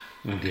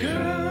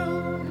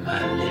Girl,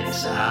 my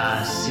lips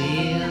are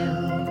sealed.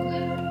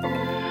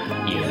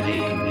 You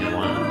make me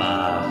wanna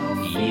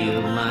barf.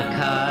 Yield my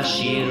car,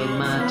 shield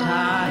my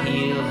tie,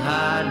 heel,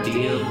 high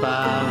deal,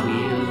 bar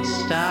wheel,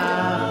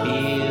 stop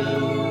you.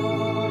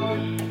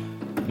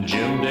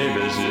 Jim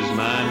Davis is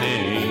my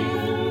name.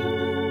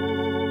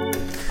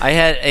 I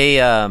had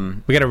a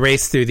We gotta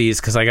race through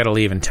these because I gotta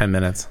leave in 10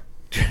 minutes.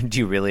 Do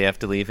you really have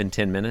to leave in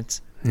 10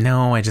 minutes?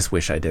 No, I just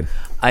wish I did.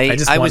 I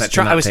was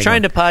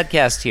trying to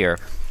podcast here,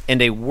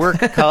 and a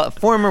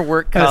former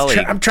work colleague.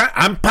 I'm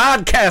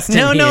podcasting.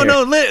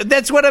 No.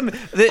 That's what I'm.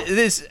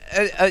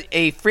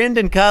 A friend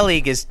and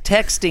colleague is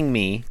texting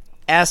me,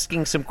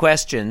 asking some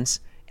questions,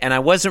 and I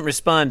wasn't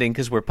responding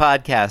because we're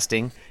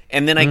podcasting.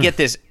 And then I get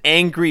this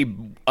angry,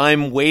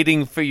 "I'm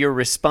waiting for your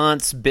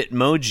response"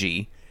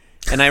 Bitmoji,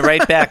 and I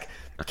write back,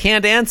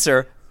 "Can't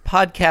answer.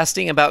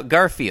 Podcasting about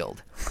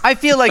Garfield." I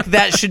feel like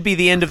that should be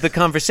the end of the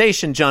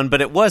conversation, John,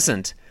 but it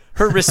wasn't.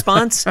 Her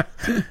response...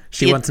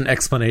 She wants an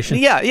explanation.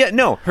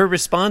 No. Her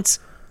response,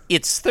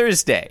 "It's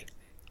Thursday."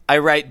 I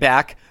write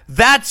back,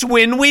 "That's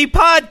when we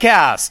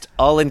podcast!"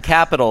 All in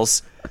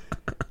capitals.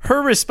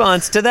 Her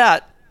response to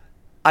that,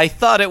 "I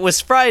thought it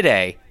was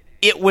Friday.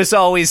 It was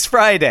always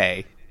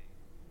Friday."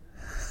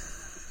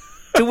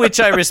 To which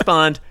I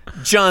respond,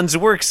 "John's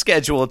work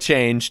schedule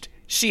changed."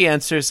 She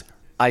answers,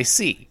 "I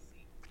see."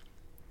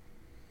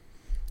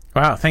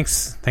 Wow,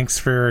 thanks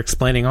for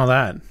explaining all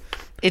that.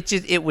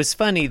 It was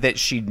funny that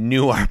she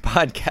knew our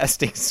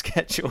podcasting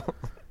schedule.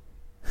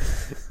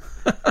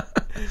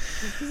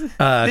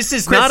 This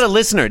is not a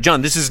listener,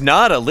 John. This is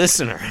not a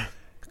listener.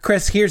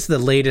 Chris, here's the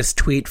latest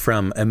tweet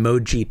from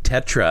Emoji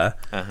Tetra.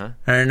 I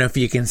don't know if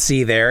you can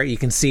see there. You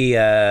can see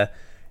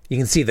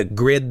the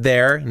grid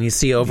there, and you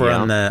see over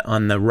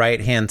on the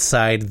right hand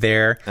side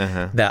there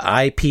the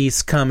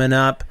eyepiece coming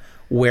up.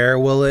 Where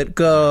will it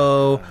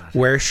go?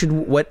 What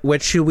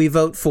should we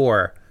vote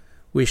for?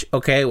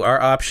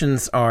 Our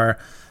options are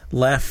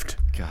left,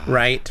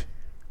 right,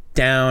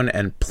 down,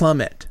 and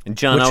plummet. And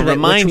John, I'll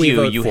remind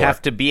you, you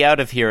have to be out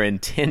of here in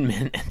 10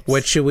 minutes.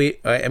 What should we?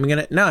 I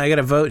got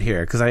to vote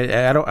here because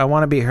I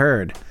want to be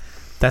heard.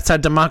 That's how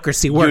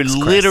democracy works.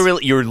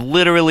 You're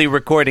literally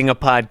recording a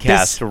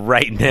podcast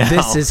right now.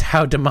 This is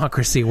how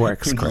democracy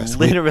works, Chris.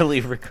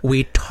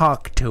 We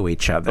talk to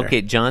each other.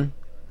 Okay, John.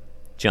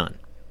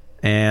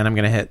 And I'm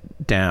going to hit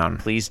down.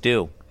 Please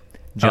do.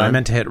 John. I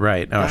meant to hit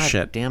right. Oh, God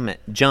shit. Damn it.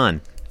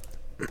 John.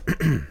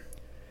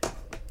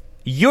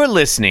 You're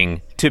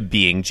listening to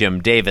Being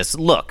Jim Davis.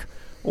 Look,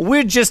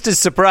 we're just as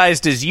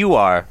surprised as you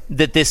are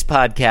that this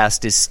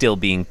podcast is still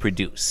being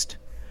produced.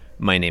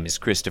 My name is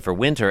Christopher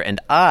Winter,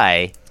 and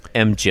I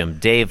am Jim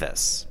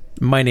Davis.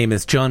 My name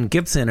is John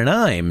Gibson, and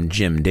I'm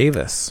Jim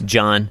Davis.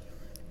 John,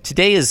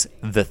 today is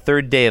the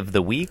third day of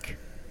the week,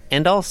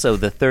 and also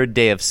the third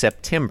day of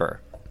September,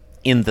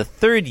 in the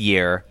third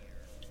year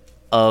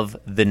of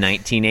the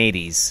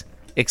 1980s.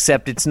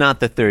 Except it's not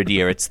the third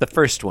year, it's the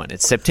first one.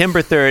 It's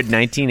September 3rd,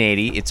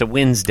 1980. It's a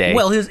Wednesday.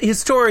 Well,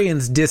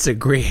 historians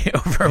disagree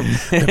over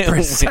the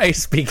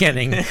precise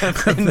beginning of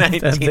the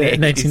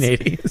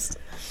 1980s.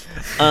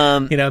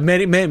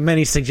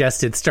 Many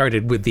suggest it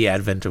started with the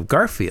advent of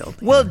Garfield.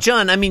 Well,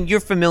 John, I mean, you're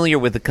familiar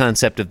with the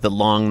concept of the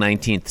long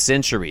 19th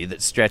century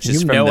that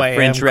stretches from the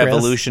French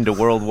Revolution to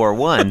World War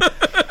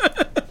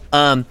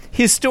I.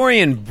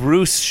 Historian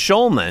Bruce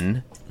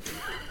Schulman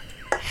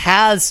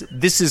has,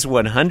 this is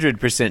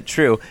 100%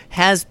 true,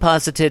 has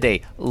posited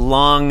a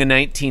long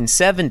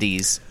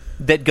 1970s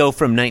that go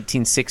from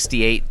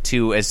 1968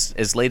 to as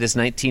late as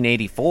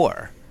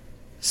 1984.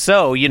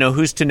 So,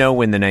 who's to know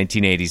when the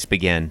 1980s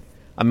begin?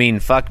 I mean,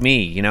 fuck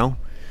me,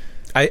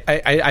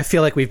 I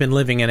feel like we've been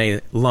living in a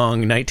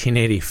long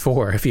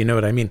 1984, if you know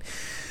what I mean.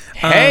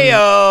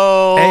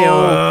 Heyo!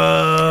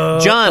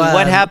 John,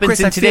 what happens Chris,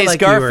 in today's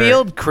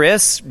Garfield?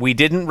 Chris, we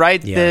didn't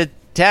write the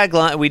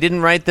tagline. We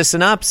didn't write the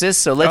synopsis,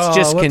 so let's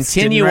just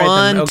continue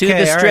on to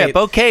the strip.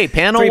 Right. Okay,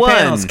 panel 1.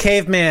 Panels,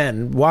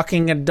 caveman,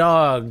 walking a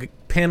dog.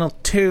 Panel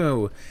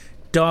 2,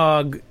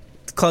 dog,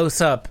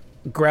 close-up,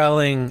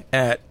 growling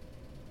at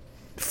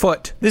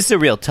foot. This is a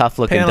real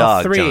tough-looking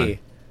dog, Panel 3, John.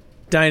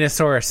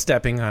 Dinosaur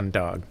stepping on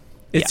dog.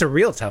 It's a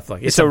real tough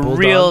look. It's a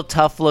real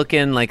tough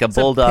looking, like a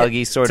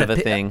bulldoggy sort of a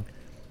thing.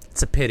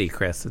 It's a pity,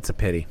 Chris. It's a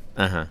pity.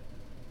 Uh-huh.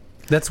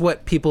 That's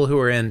what people who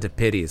are into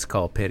pitties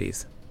call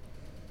pitties.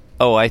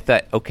 Oh, I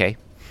thought, okay.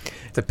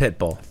 It's a pit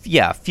bull.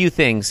 Yeah, a few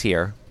things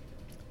here.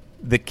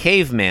 The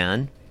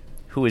caveman,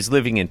 who is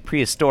living in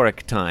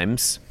prehistoric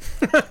times,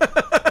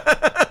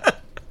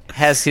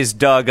 has his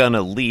dog on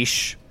a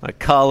leash, a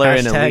collar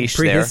and a leash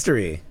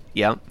prehistory. There.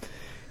 Yeah.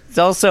 It's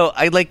also,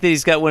 I like that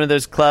he's got one of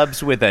those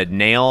clubs with a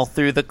nail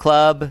through the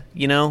club,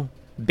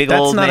 big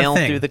old nail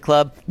through the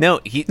club. No,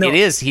 it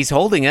is. He's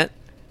holding it.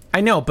 I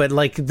know, but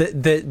like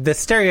the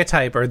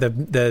stereotype or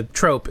the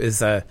trope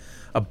is a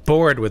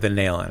board with a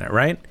nail in it,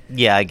 right?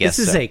 Yeah, I guess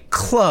this is a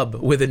club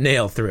with a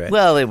nail through it.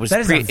 Well, it was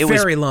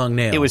very long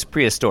nail. It was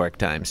prehistoric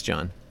times,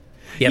 John.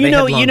 Yeah, you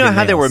know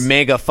how nails. There were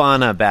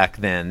megafauna back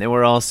then. There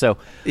were also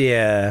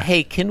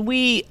Hey, can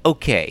we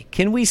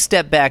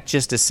step back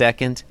just a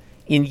second?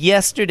 In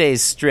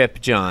yesterday's strip,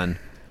 John,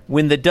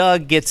 when the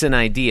dog gets an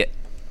idea...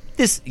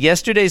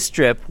 Yesterday's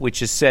strip,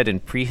 which is set in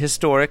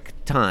prehistoric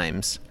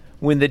times,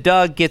 when the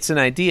dog gets an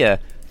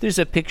idea, there's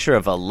a picture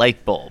of a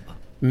light bulb.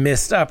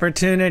 Missed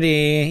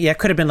opportunity. Yeah, it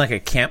could have been like a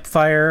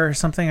campfire or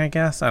something, I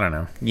guess. I don't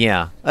know.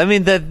 Yeah. I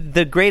mean,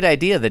 the great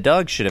idea the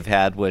dog should have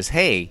had was,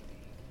 hey,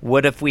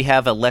 what if we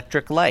have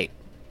electric light?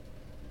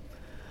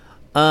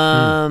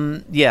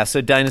 Yeah,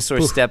 so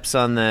dinosaur steps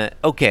on the...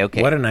 Okay.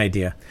 What an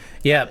idea.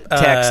 Yeah.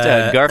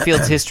 Text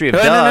Garfield's History of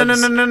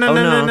Dogs.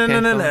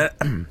 No.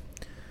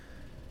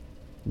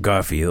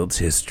 Garfield's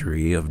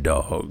History of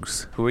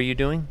Dogs. Who are you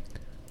doing?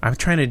 I'm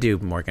trying to do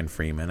Morgan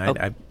Freeman.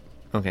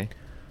 Okay.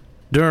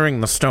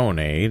 During the Stone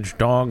Age,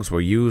 dogs were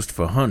used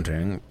for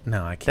hunting.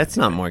 No, I can't. That's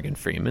not Morgan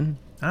Freeman.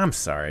 I'm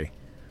sorry.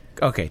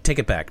 Okay, take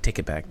it back.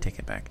 Okay,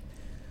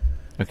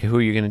 who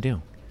are you going to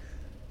do?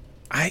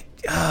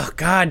 Oh,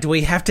 God, do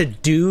we have to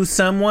do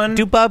someone?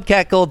 Do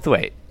Bobcat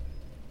Goldthwait.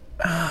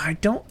 I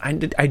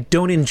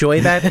don't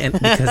enjoy that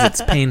because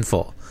it's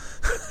painful.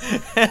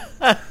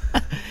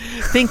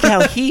 Think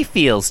how he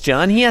feels,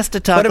 John. He has to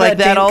talk like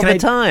that all the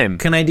time.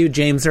 Can I do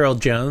James Earl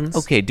Jones?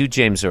 Okay, do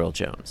James Earl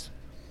Jones.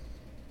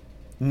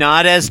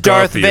 Not as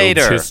Darth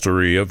Vader.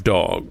 History of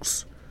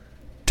Dogs.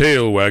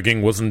 Tail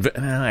wagging wasn't... you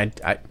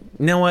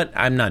know what?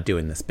 I'm not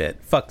doing this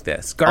bit. Fuck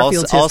this.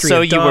 Garfield's History of Dogs.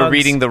 Also, you were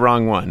reading the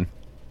wrong one.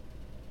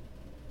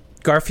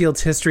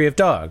 Garfield's History of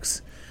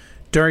Dogs.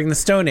 During the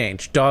Stone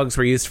Age, dogs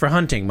were used for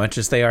hunting, much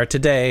as they are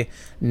today.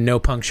 No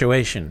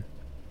punctuation.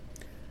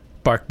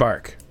 Bark,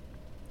 bark.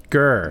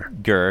 Grr.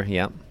 Grr,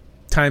 yeah.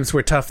 Times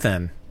were tough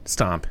then.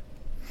 Stomp.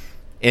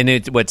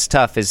 And what's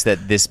tough is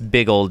that this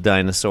big old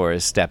dinosaur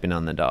is stepping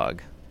on the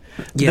dog.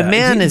 Yeah, the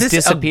man has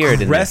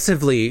disappeared.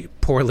 Aggressively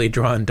poorly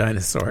drawn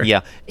dinosaur.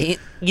 Yeah.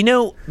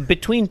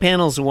 Between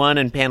panels 1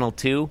 and panel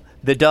 2,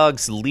 the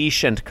dog's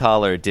leash and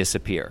collar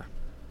disappear.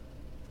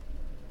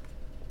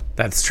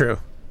 That's true.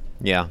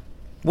 Yeah.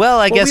 Well,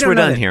 I guess we're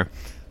done here.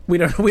 We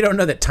don't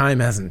know that time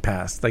hasn't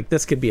passed. Like,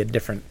 this could be a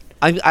different...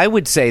 I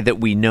would say that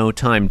we know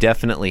time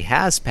definitely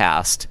has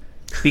passed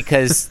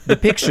because the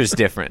picture's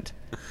different.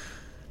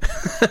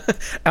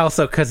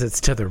 Also, because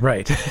it's to the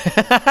right.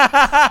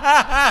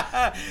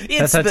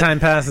 That's how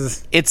time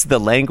passes. It's the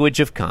language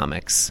of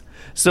comics.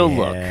 So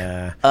look,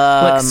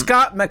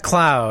 Scott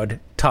McCloud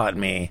taught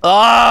me.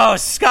 Oh,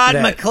 Scott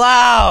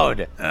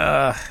McCloud!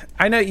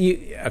 I know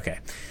you. Okay,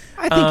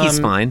 I think he's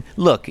fine.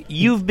 Look,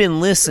 you've been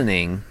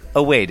listening.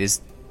 Oh wait,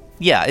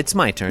 yeah, it's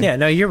my turn. Yeah,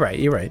 no, you're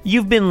right.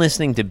 You've been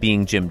listening to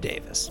Being Jim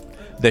Davis,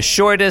 the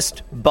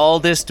shortest,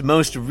 baldest,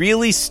 most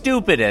really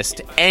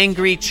stupidest,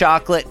 angry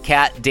chocolate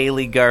cat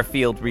daily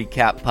Garfield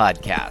recap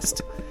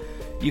podcast.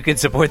 You can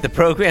support the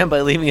program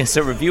by leaving us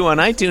a review on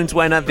iTunes.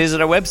 Why not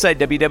visit our website,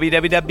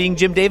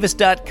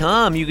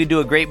 www.beingjimdavis.com. You can do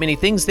a great many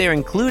things there,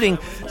 including,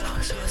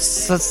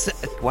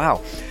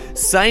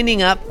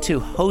 signing up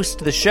to host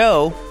the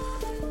show,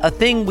 a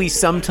thing we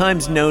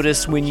sometimes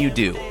notice when you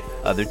do.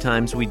 Other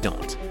times we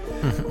don't.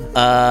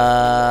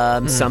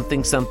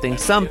 Something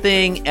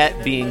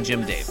at Being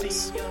Jim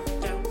Davis.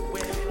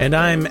 And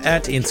I'm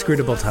at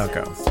Inscrutable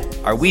Taco.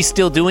 Are we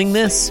still doing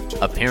this?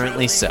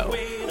 Apparently so.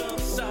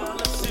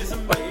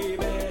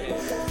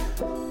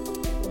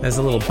 There's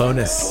a little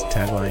bonus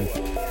tagline.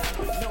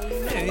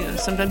 Yeah,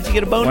 sometimes you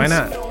get a bonus. Why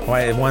not?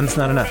 Why one's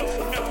not enough?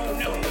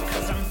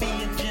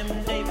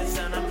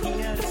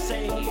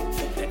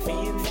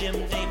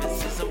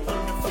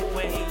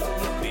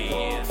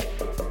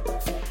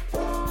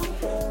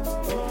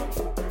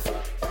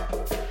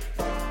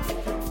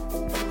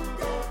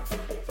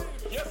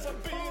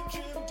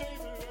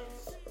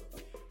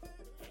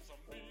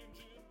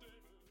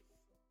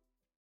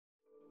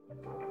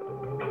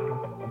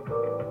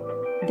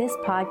 This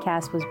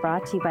podcast was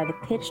brought to you by the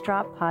Pitch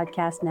Drop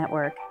Podcast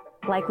Network.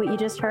 Like what you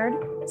just heard?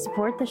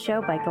 Support the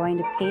show by going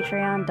to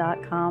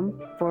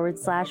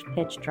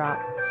patreon.com/pitchdrop.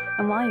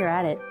 And while you're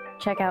at it,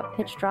 check out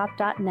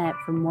pitchdrop.net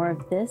for more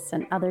of this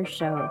and other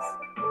shows.